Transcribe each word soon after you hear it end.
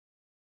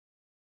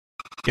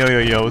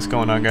Yo, what's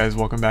going on, guys?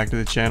 Welcome back to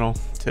the channel.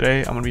 Today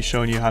I'm going to be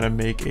showing you how to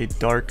make a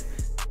dark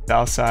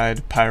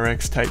Southside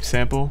Pyrex type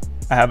sample.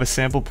 I have a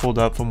sample pulled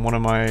up from one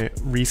of my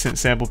recent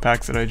sample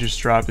packs that I just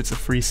dropped. It's a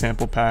free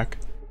sample pack.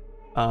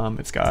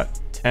 It's got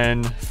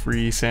 10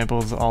 free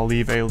samples. I'll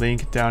leave a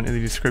link down in the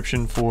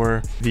description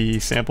for the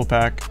sample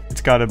pack. It's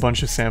got a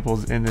bunch of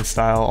samples in this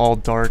style, all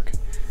dark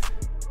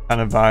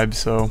kind of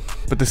vibe.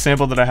 But the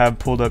sample that I have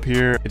pulled up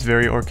here, it's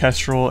very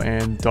orchestral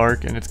and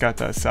dark, and it's got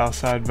that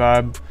Southside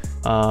vibe.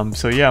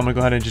 So yeah, I'm gonna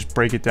go ahead and just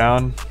break it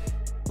down.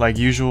 Like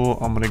usual,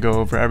 I'm gonna go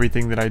over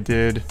everything that I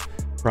did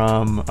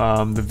from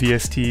the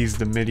VSTs,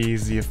 the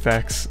MIDIs, the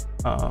effects,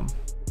 how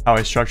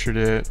I structured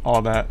it,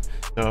 all that.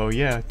 So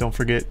yeah, don't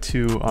forget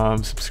to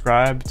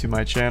subscribe to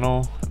my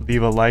channel,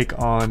 leave a like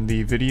on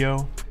the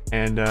video,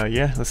 and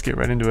yeah, let's get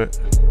right into it.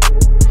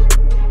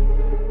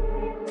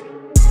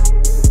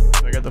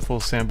 So I got the full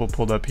sample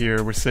pulled up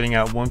here. We're sitting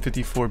at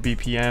 154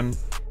 BPM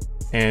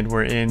and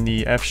we're in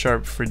the F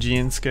sharp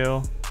Phrygian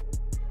scale.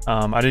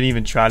 I didn't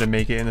even try to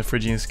make it in the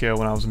Phrygian scale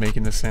when I was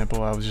making the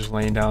sample. I was just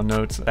laying down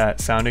notes that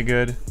sounded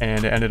good,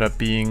 and it ended up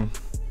being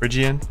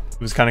Phrygian. It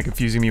was kind of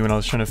confusing me when I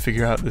was trying to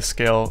figure out the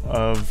scale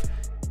of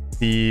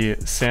the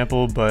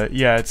sample, but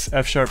yeah, it's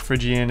F sharp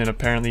Phrygian, and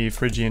apparently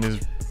Phrygian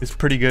is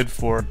pretty good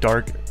for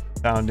dark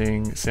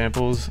sounding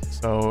samples.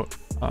 So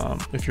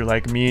if you're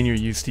like me and you're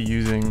used to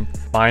using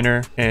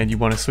minor and you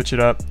want to switch it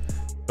up,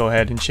 go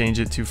ahead and change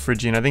it to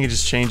Phrygian. I think it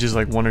just changes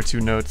like 1 or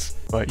 2 notes,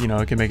 but you know,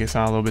 it can make it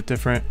sound a little bit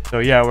different. So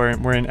yeah,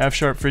 we're in F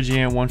sharp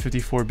Phrygian,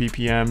 154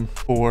 BPM.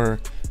 For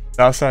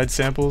Southside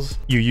samples,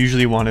 you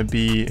usually want to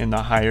be in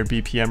the higher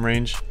BPM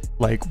range,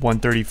 like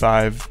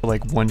 135,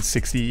 like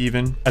 160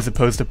 even, as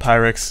opposed to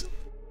Pyrex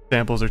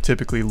samples are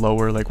typically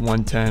lower, like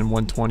 110,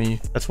 120.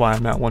 That's why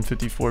I'm at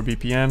 154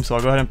 BPM. So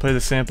I'll go ahead and play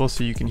the sample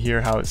so you can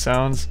hear how it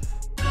sounds.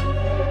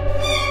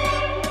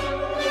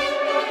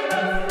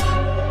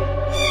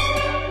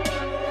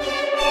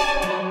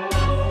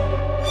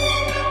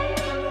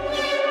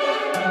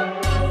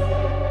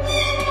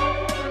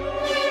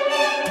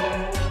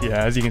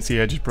 Yeah, as you can see,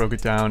 I just broke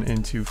it down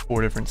into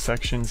 4 different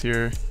sections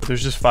here. But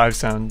there's just 5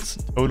 sounds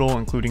total,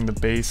 including the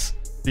bass.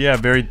 So yeah,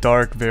 very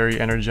dark, very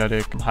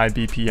energetic, high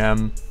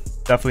BPM,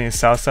 definitely a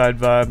Southside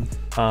vibe.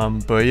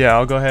 But yeah,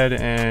 I'll go ahead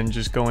and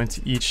just go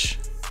into each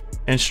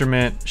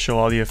instrument, show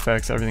all the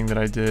effects, everything that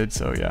I did.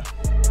 So yeah.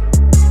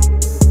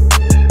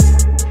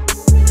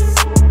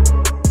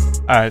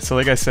 Alright, so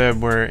like I said,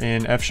 we're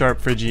in F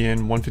sharp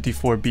Phrygian,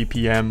 154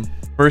 BPM.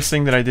 First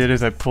thing that I did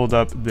is I pulled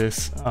up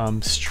this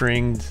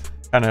stringed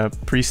kind of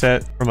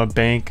preset from a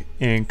bank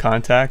in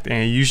Contact,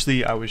 and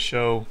usually I would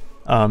show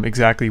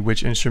exactly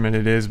which instrument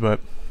it is, but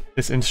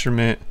this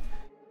instrument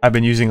I've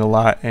been using a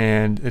lot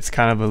and it's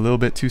kind of a little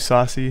bit too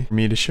saucy for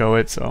me to show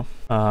it, so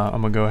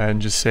I'm gonna go ahead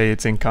and just say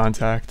it's in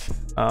Contact.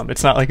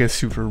 It's not like a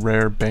super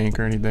rare bank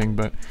or anything,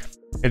 but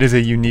it is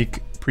a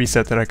unique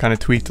preset that I kind of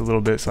tweaked a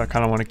little bit, so I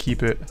kind of want to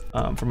keep it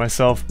for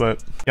myself.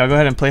 But yeah, I'll go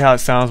ahead and play how it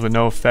sounds with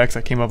no effects.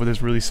 I came up with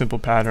this really simple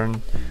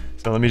pattern,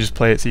 so let me just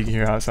play it so you can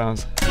hear how it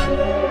sounds.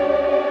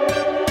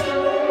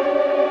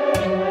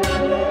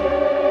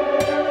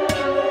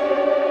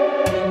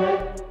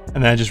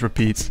 And then it just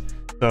repeats.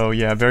 So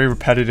yeah, very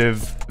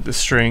repetitive. The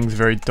strings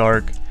very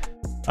dark.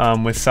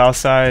 With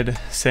Southside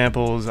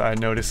samples, I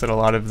noticed that a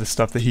lot of the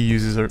stuff that he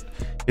uses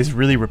is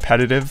really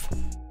repetitive.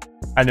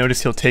 I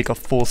noticed he'll take a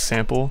full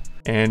sample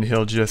and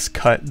he'll just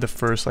cut the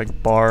first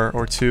like bar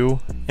or 2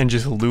 and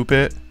just loop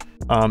it,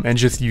 and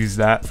just use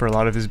that for a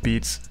lot of his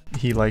beats.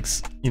 He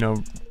likes, you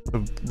know, the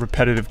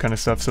repetitive kind of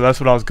stuff. So that's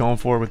what I was going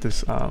for with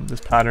this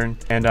this pattern.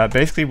 And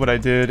basically what I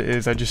did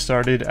is I just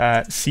started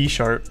at C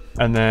sharp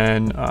and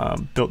then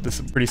built this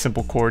pretty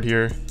simple chord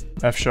here: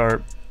 F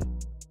sharp,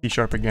 C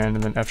sharp again,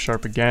 and then F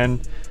sharp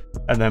again,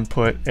 and then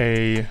put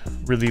a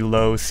really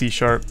low C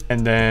sharp,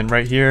 and then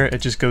right here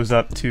it just goes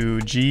up to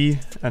G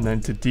and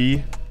then to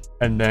D,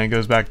 and then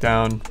goes back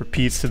down,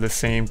 repeats to the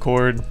same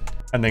chord,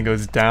 and then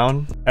goes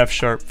down, F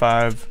sharp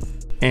 5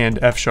 and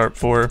F sharp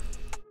 4,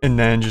 and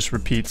then just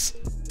repeats.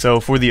 So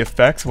for the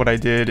effects, what I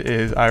did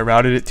is I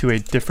routed it to a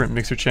different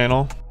mixer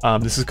channel.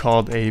 This is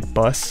called a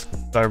bus.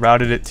 So I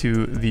routed it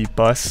to the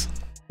bus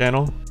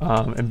channel.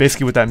 And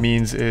basically what that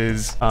means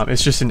is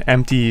it's just an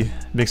empty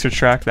mixer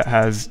track that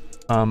has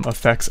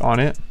effects on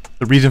it.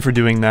 The reason for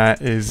doing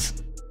that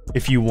is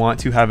if you want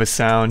to have a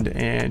sound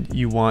and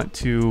you want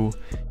to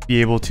be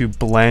able to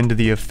blend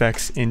the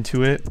effects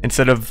into it,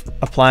 instead of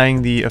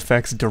applying the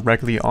effects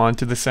directly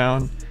onto the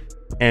sound.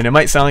 And it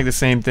might sound like the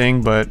same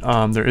thing, but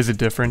there is a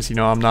difference. You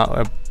know, I'm not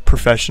a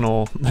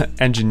professional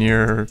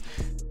engineer,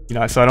 you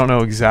know, so I don't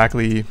know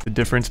exactly the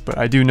difference, but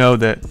I do know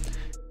that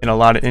in a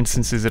lot of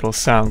instances it'll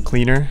sound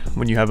cleaner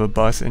when you have a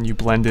bus and you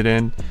blend it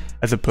in,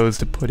 as opposed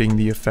to putting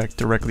the effect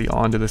directly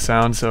onto the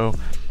sound. So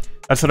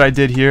that's what I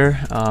did here,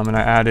 and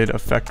I added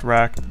effect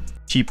rack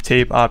cheap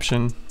tape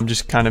option. It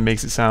just kind of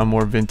makes it sound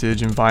more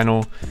vintage and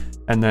vinyl.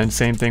 And then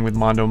same thing with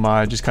Mondo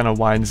Mod, just kind of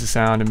widens the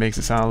sound and makes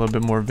it sound a little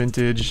bit more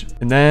vintage.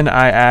 And then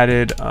I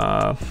added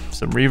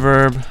some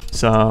reverb,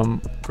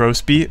 some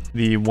gross beat,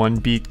 the 1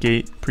 beat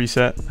gate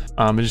preset.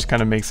 It just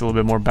kind of makes it a little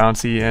bit more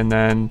bouncy. And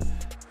then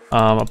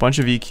a bunch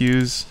of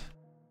EQs,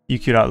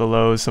 EQ'd out the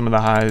lows, some of the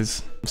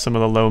highs, some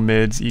of the low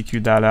mids,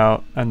 EQ'd that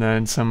out. And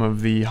then some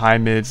of the high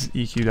mids,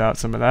 EQ'd out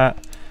some of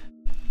that.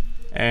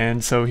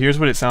 And so here's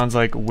what it sounds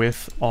like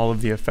with all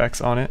of the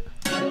effects on it.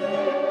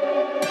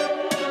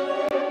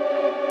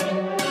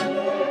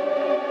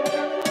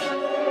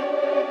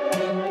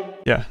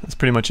 Yeah, that's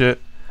pretty much it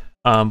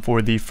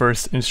for the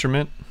first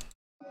instrument.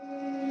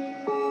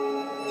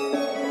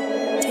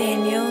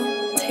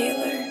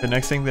 The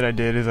next thing that I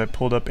did is I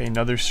pulled up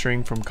another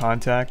string from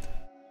Contact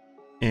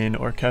in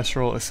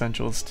Orchestral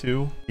Essentials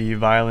 2, the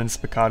violin,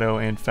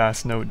 spiccato, and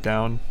fast note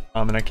down.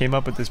 And I came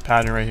up with this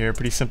pattern right here,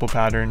 pretty simple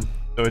pattern.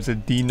 So it's a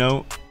D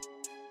note,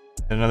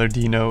 another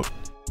D note,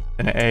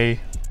 and an A,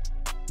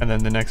 and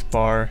then the next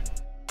bar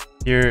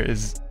here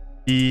is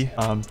D,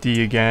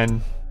 D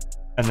again,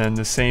 and then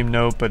the same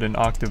note but an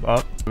octave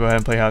up. Go ahead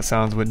and play how it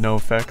sounds with no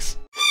effects.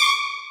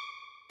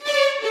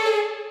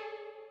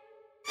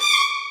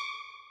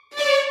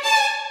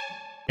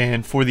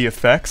 And for the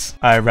effects,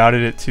 I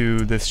routed it to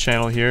this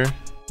channel here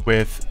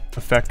with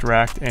Effect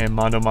Racked and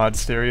Mondo Mod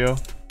Stereo.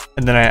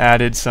 And then I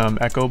added some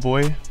Echo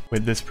Boy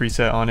with this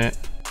preset on it,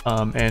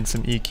 and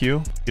some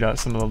EQ, get out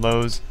some of the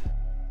lows.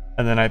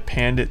 And then I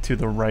panned it to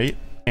the right,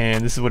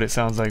 and this is what it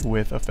sounds like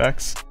with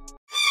effects.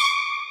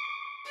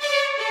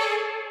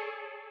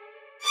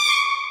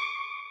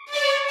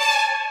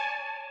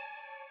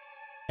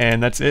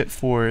 And that's it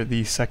for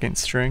the second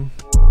string.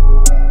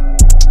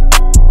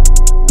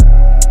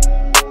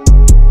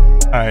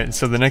 Alright,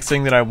 so the next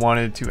thing that I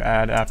wanted to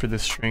add after the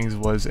strings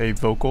was a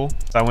vocal.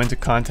 So I went to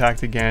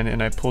Contact again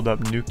and I pulled up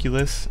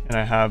Nucleus, and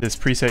I have this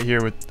preset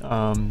here with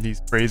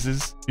these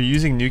phrases. If you're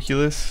using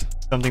Nucleus,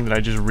 something that I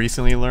just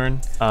recently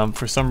learned,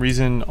 for some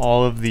reason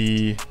all of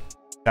the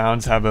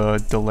sounds have a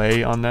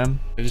delay on them.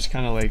 It just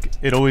kind of like,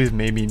 it always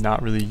made me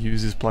not really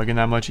use this plugin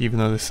that much, even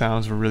though the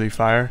sounds were really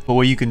fire. But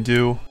what you can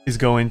do is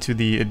go into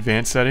the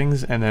advanced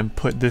settings and then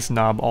put this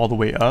knob all the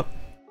way up,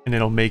 and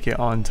it'll make it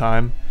on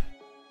time.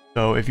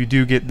 So if you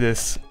do get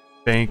this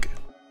bank,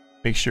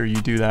 make sure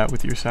you do that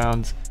with your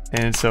sounds.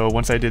 And so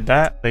once I did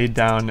that, laid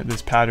down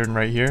this pattern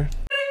right here.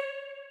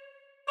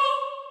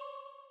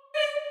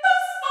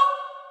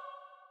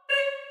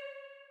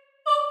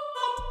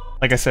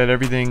 Like I said,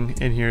 everything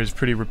in here is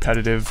pretty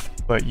repetitive,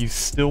 but you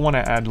still want to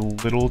add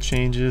little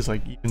changes,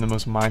 like even the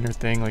most minor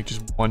thing, like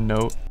just one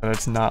note, but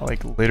it's not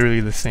like literally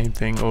the same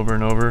thing over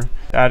and over.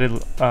 Added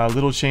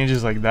little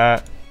changes like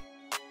that.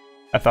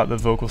 I thought the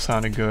vocal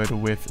sounded good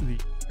with the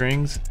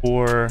strings.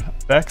 For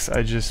effects,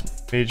 I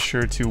just made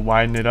sure to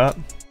widen it up,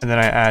 and then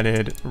I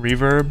added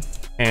reverb,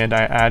 and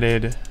I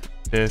added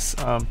this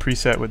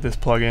preset with this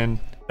plugin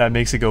that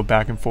makes it go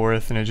back and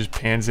forth, and it just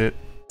pans it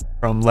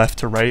from left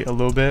to right a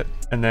little bit.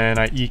 And then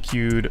I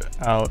EQ'd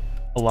out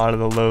a lot of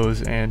the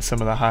lows and some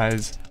of the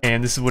highs,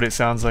 and this is what it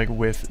sounds like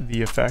with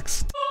the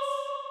effects.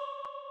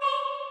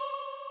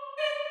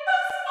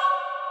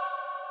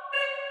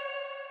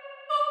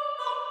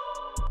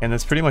 And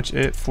that's pretty much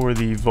it for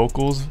the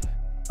vocals,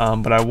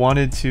 but I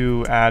wanted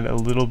to add a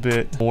little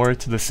bit more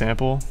to the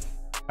sample,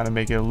 kind of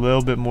make it a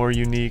little bit more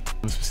unique,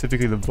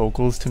 specifically the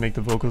vocals, to make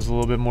the vocals a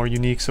little bit more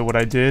unique. So what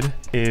I did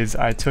is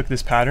I took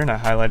this pattern, I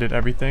highlighted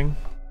everything,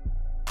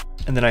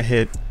 and then I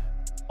hit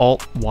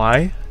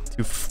Alt-Y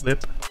to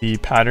flip the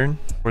pattern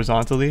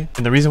horizontally.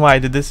 And the reason why I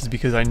did this is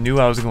because I knew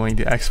I was going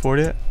to export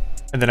it,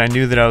 and then I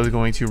knew that I was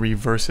going to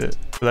reverse it.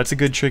 So that's a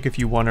good trick if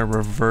you want to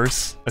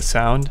reverse a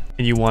sound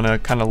and you want to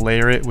kind of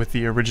layer it with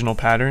the original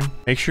pattern.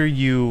 Make sure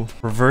you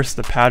reverse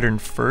the pattern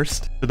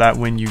first, so that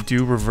when you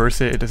do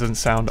reverse it, it doesn't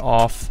sound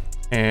off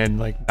and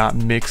like not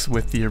mix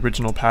with the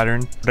original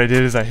pattern. What I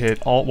did is I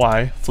hit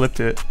Alt-Y, flipped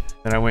it,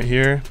 then I went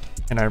here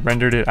and I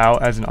rendered it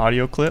out as an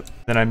audio clip.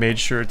 Then I made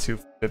sure to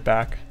flip it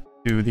back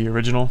to the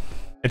original.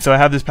 And so I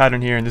have this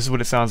pattern here, and this is what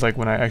it sounds like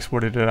when I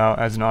exported it out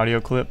as an audio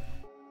clip.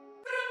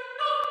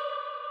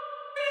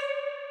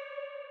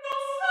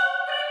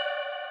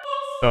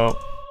 So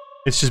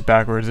it's just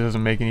backwards, it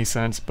doesn't make any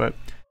sense, but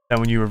then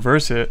when you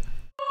reverse it,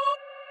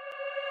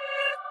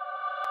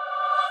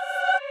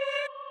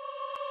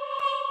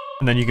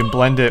 and then you can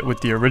blend it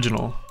with the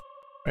original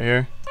right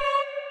here.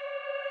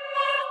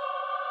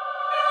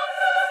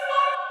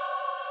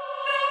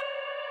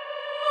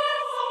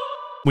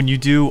 When you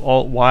do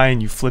Alt-Y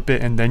and you flip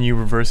it and then you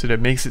reverse it, it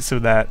makes it so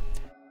that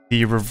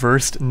the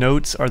reversed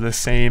notes are the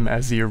same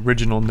as the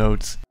original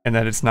notes, and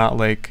that it's not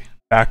like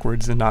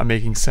backwards and not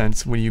making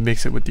sense when you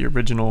mix it with the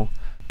original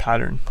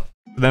pattern.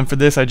 Then for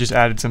this, I just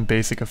added some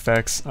basic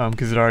effects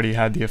because it already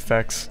had the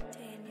effects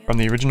from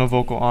the original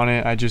vocal on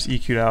it. I just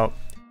EQ'd out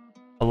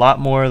a lot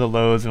more of the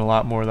lows and a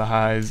lot more of the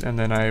highs, and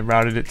then I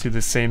routed it to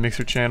the same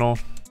mixer channel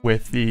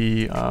with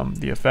the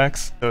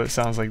effects, so it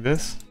sounds like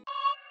this.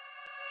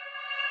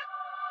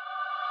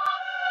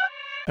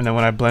 And then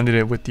when I blended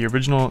it with the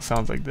original, it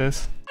sounds like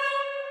this.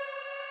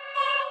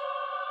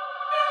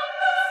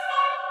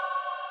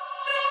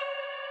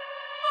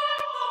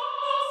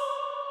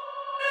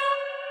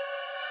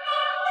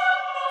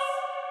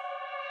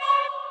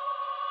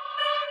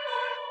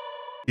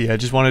 Yeah, I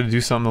just wanted to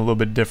do something a little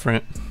bit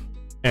different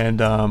and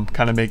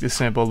kind of make this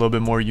sample a little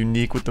bit more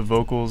unique with the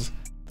vocals.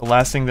 The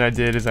last thing that I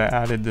did is I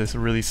added this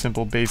really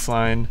simple bass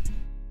line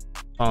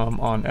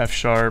on F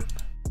sharp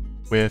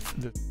with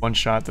this one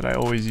shot that I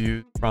always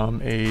use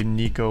from a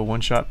Nico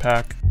one shot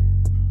pack.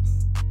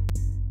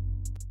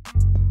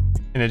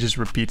 And it just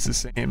repeats the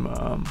same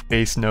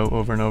bass note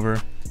over and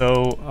over.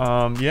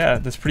 So yeah,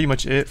 that's pretty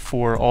much it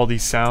for all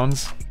these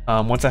sounds.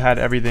 Once I had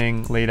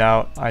everything laid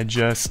out, I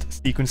just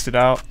sequenced it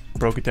out,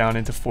 broke it down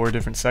into 4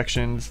 different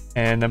sections,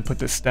 and then put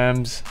the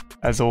stems,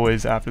 as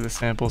always, after the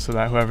sample so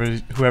that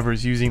whoever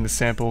is using the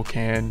sample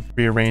can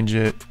rearrange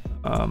it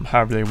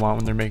however they want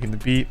when they're making the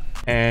beat.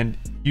 And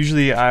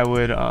usually I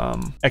would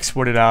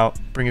export it out,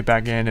 bring it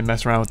back in, and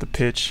mess around with the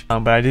pitch,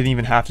 but I didn't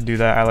even have to do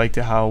that. I liked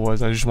it how it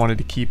was. I just wanted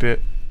to keep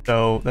it.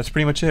 So that's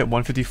pretty much it.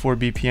 154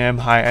 BPM,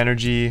 high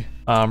energy,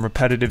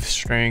 repetitive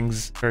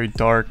strings, very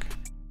dark,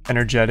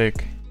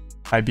 energetic,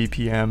 high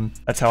BPM.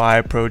 That's how I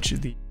approach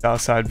the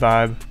Southside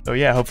vibe. So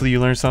yeah, hopefully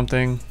you learned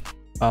something.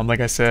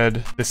 Like I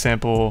said, this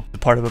sample is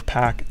part of a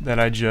pack that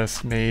I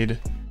just made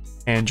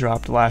and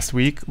dropped last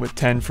week with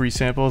 10 free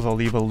samples. I'll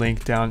leave a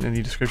link down in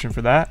the description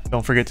for that.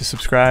 Don't forget to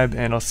subscribe,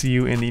 and I'll see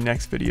you in the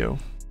next video.